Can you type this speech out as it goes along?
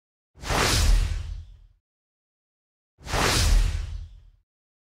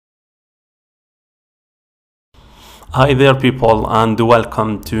Hi there people, and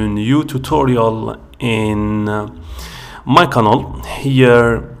welcome to a new tutorial in my channel.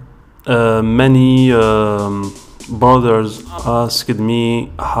 Here many brothers asked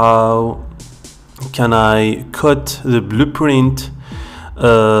me how can I cut the blueprint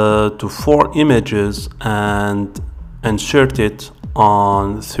to 4 images and insert it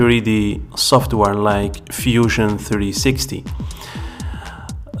on 3D software like Fusion 360.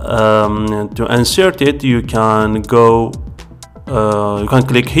 To insert it, you can go you can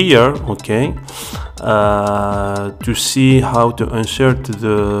click here, okay, to see how to insert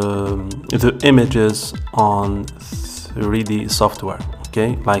the images on 3D software,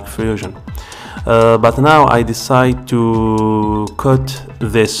 okay, like Fusion. But now I decide to cut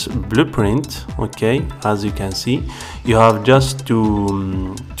this blueprint, okay. As you can see, you have just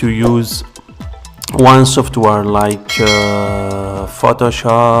to use one software like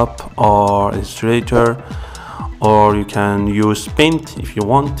Photoshop or Illustrator, or you can use Paint if you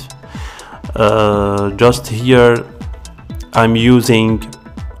want. Just here I'm using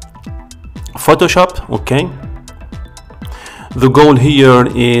Photoshop, okay. The goal here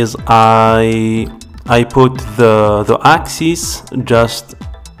is I put the axis, just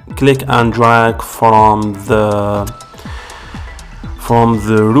click and drag from the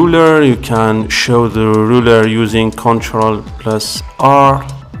ruler. You can show the ruler using ctrl plus R,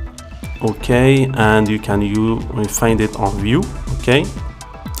 okay, and you can find it on view, okay.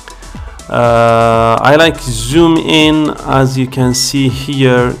 I like zoom in, as you can see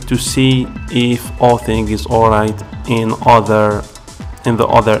here, to see if all thing is alright in the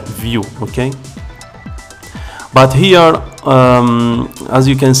other view, okay. But here as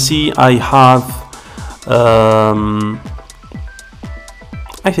you can see,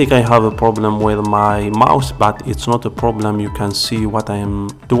 I think I have a problem with my mouse, but it's not a problem. You can see what I am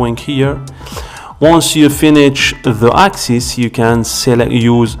doing here. Once you finish the axis, you can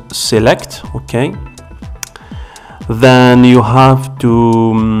use select, okay. Then you have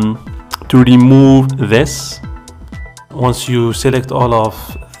to remove this. Once you select all of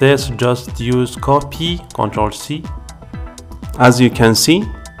this, just use copy, ctrl C. As you can see,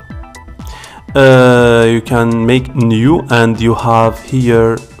 you can make new, and you have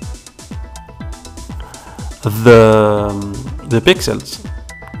here the pixels,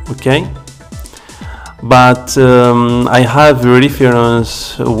 okay. But I have a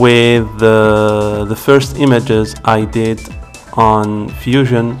reference with the first images I did on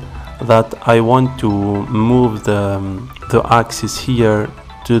Fusion, that I want to move the axis here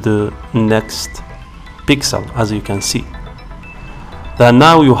to the next pixel, as you can see. Then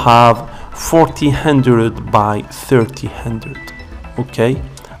now you have 4000 by 3000, okay.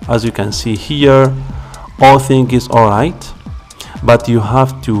 As you can see here, all thing is alright, but you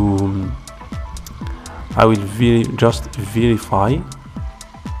have to I will just verify.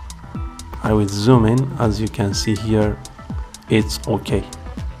 I will zoom in. As you can see here, it's okay.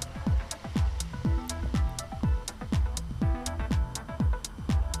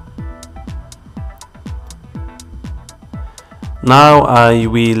 Now I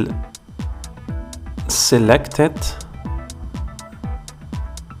will select it,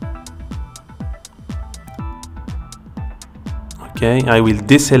 okay. I will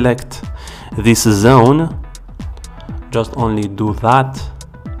deselect this zone, just only do that,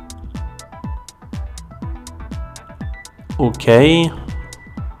 okay.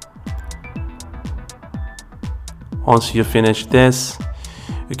 Once you finish this,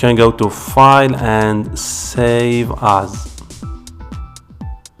 you can go to File and Save As,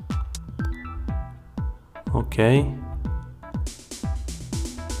 okay.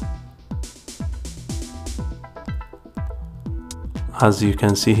 As you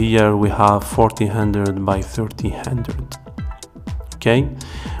can see here, we have 4000 by 3000, okay.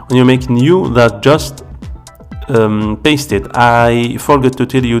 When you make new, that just paste it. I forgot to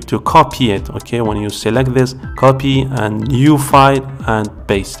tell you to copy it, okay. When you select this, copy and new file and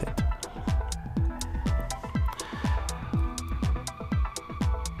paste it,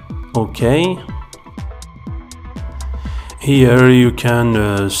 okay. Here you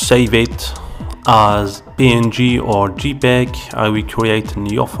can save it as PNG or JPEG. I will create a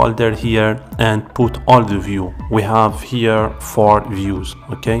new folder here and put all the view. We have here 4 views,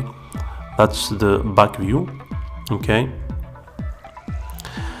 okay. That's the back view, okay.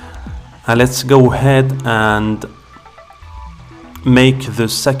 And let's go ahead and make the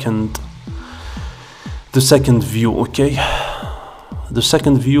second view, okay. The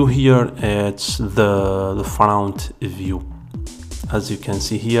second view here, it's the front view. As you can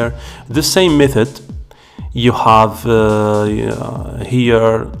see here, the same method. You have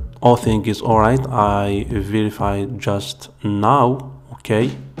here all thing is alright. I verified just now,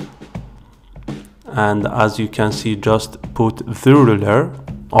 okay, and as you can see, just put the ruler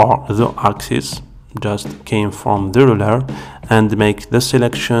or the axis, just came from the ruler, and make the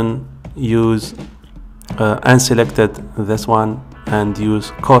selection, use unselected this one, and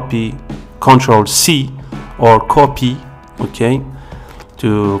use copy, ctrl C or copy, okay,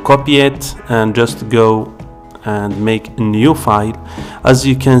 to copy it, and just go and make a new file. As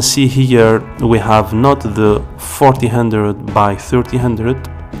you can see here, we have not the 4000 by 3000,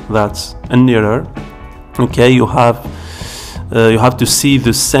 that's an error. Okay, you have to see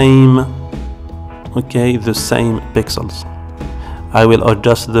the same, okay, the same pixels. I will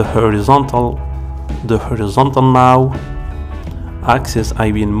adjust the horizontal now axis.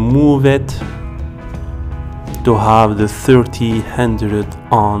 I will move it to have the 3000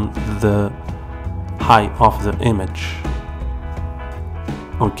 on the height of the image.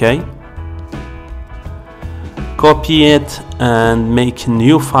 Okay, copy it and make a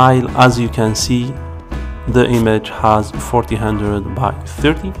new file. As you can see, the image has 4000 by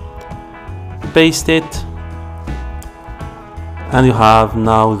 30. Paste it, and you have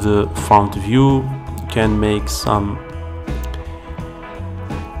now the front view. You can make some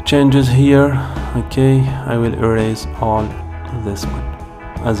changes here. Okay, I will erase all this one.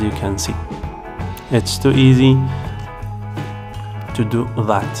 As you can see, it's too easy to do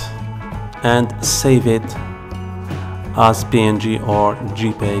that, and save it as PNG or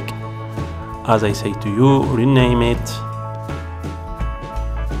JPEG. As I say to you, rename it.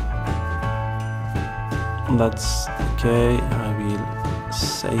 That's okay. I will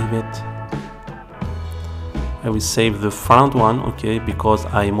save it. I will save the front one, okay, because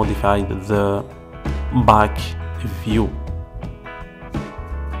I modified the back view.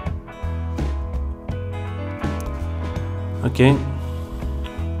 Okay,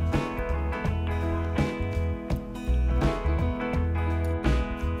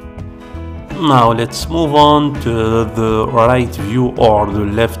 now let's move on to the right view or the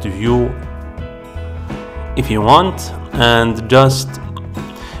left view if you want, and just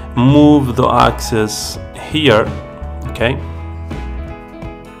move the axis here. Okay,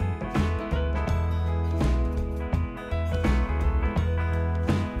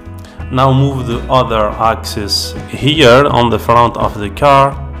 now move the other axis here on the front of the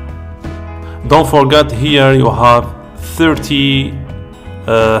car. Don't forget, here you have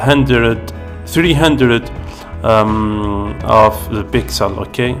 300 of the pixel,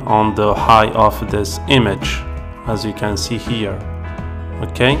 okay, on the height of this image, as you can see here.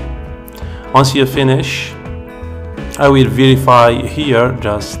 Okay, once you finish, I will verify here.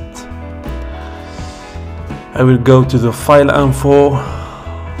 Just I will go to the file info.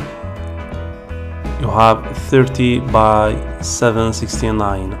 You have 30 by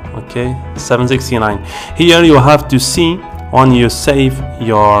 769, okay, 769. Here you have to see when you save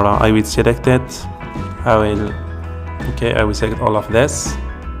your I will select it. I will select all of this.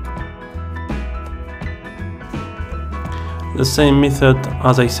 The same method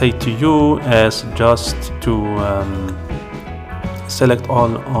as I say to you is just to select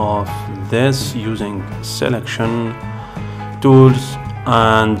all of this using selection tools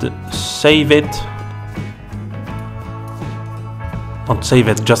and save it. Don't save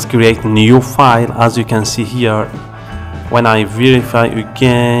it, just create a new file. As you can see here, when I verify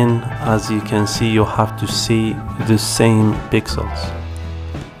again, as you can see, you have to see the same pixels.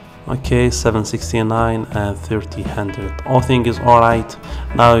 Okay, 769 and 3000. All thing is alright.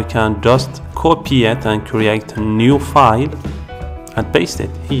 Now you can just copy it and create a new file and paste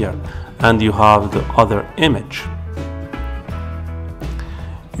it here, and you have the other image.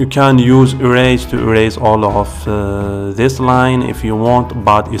 You can use erase to erase all of this line if you want,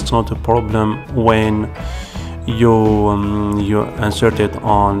 but it's not a problem when you insert it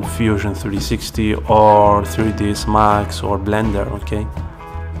on Fusion 360 or 3ds Max or Blender.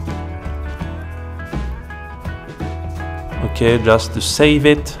 Okay, just to save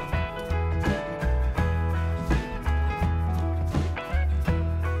it.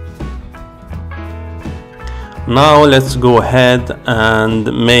 Now let's go ahead and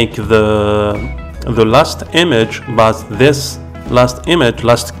make the last image, but this last image,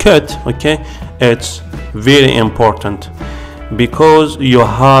 last cut, okay, it's very important because you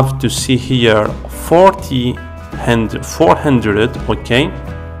have to see here 40 and 400, okay,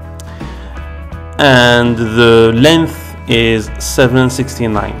 and the length is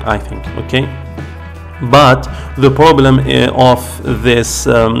 769, I think, okay. But the problem of this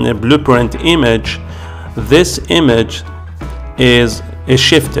blueprint image, this image is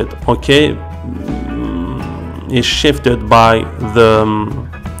shifted, okay, is shifted by the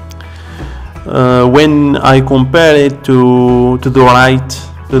when I compare it to the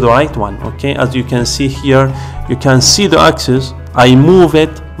right one. Okay, as you can see here, you can see the axis. I move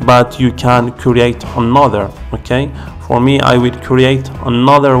it, but you can create another. Okay, for me, I will create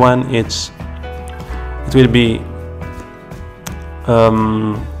another one. It will be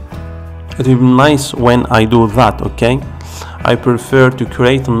nice when I do that. Okay, I prefer to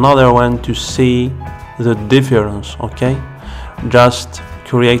create another one to see the difference. Okay, just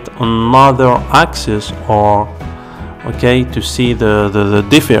create another axis, or okay, to see the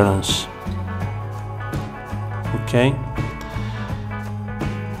difference. Okay,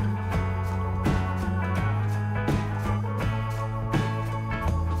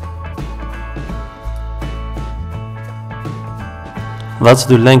 that's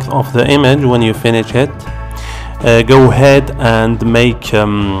the length of the image. When you finish it, go ahead and make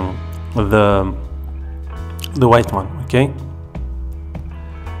the white one. Okay,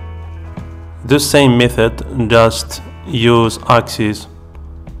 the same method, just use axis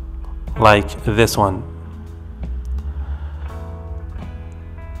like this one.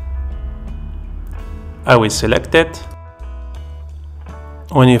 I will select it.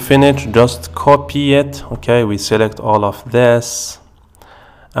 When you finish, just copy it. Okay, we select all of this,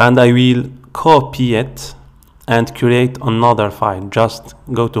 and I will copy it and create another file. Just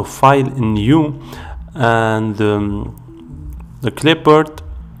go to File, New, and the clipboard.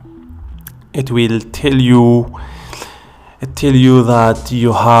 It will tell you that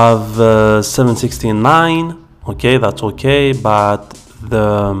you have 769. Okay, that's okay, but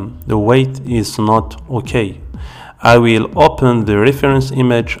the weight is not okay. I will open the reference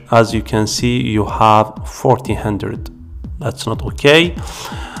image. As you can see, you have 1400. That's not okay.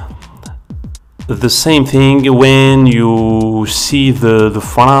 The same thing when you see the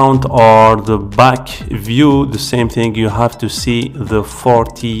front or the back view. The same thing, you have to see the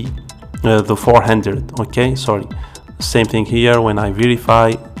 400. Okay, sorry, same thing here. When I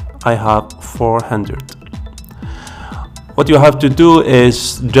verify, I have 400. What you have to do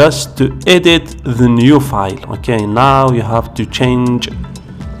is just to edit the new file. Okay, now you have to change it.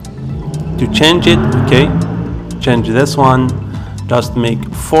 Okay, change this one, just make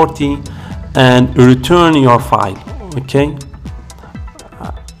 40 and return your file. Okay,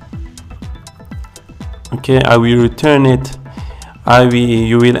 I will return it.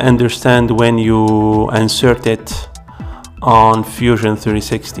 You will understand when you insert it on Fusion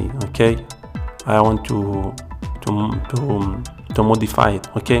 360. Okay, I want to modify it.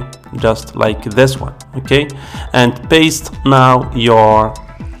 Okay, just like this one. Okay, and paste now your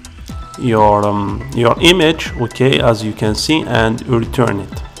image. Okay, as you can see, and return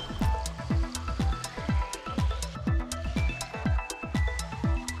it.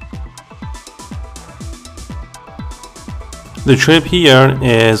 The trick here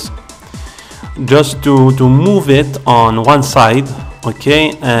is just to move it on one side.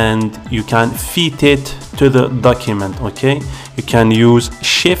 Okay, and you can fit it to the document. Okay, you can use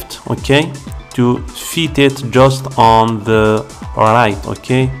Shift, okay, to fit it just on the right.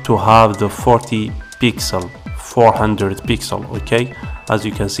 Okay, to have the 400 pixel. Okay, as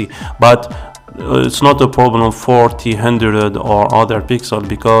you can see, but it's not a problem 400 or other pixel,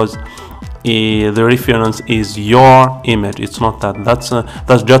 because the reference is your image. It's not that. That's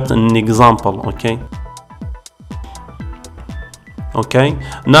just an example. Okay,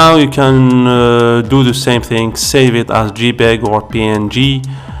 now you can do the same thing, save it as JPEG or PNG,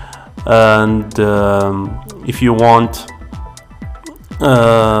 and if you want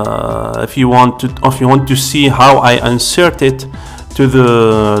to see how I insert it to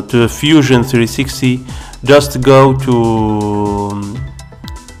the Fusion 360, just go to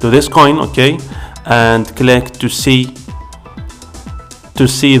this coin, okay, and click to see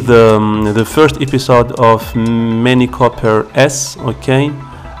the first episode of Mini Copper S, okay,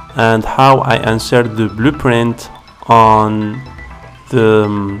 and how I insert the blueprint on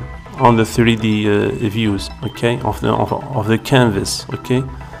the 3D views, okay, of the canvas. Okay,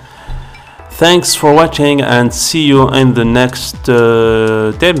 thanks for watching, and see you in the next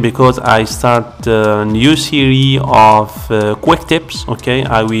tip, because I start a new series of quick tips. Okay,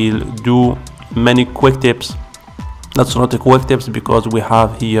 I will do many quick tips. That's not a quick tips because we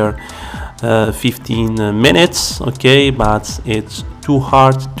have here 15 minutes, okay, but it's too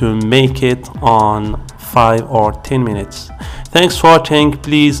hard to make it on 5 or 10 minutes. Thanks for watching.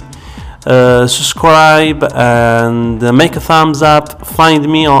 Please subscribe and make a thumbs up. Find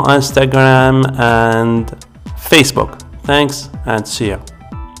me on Instagram and Facebook. Thanks, and see you.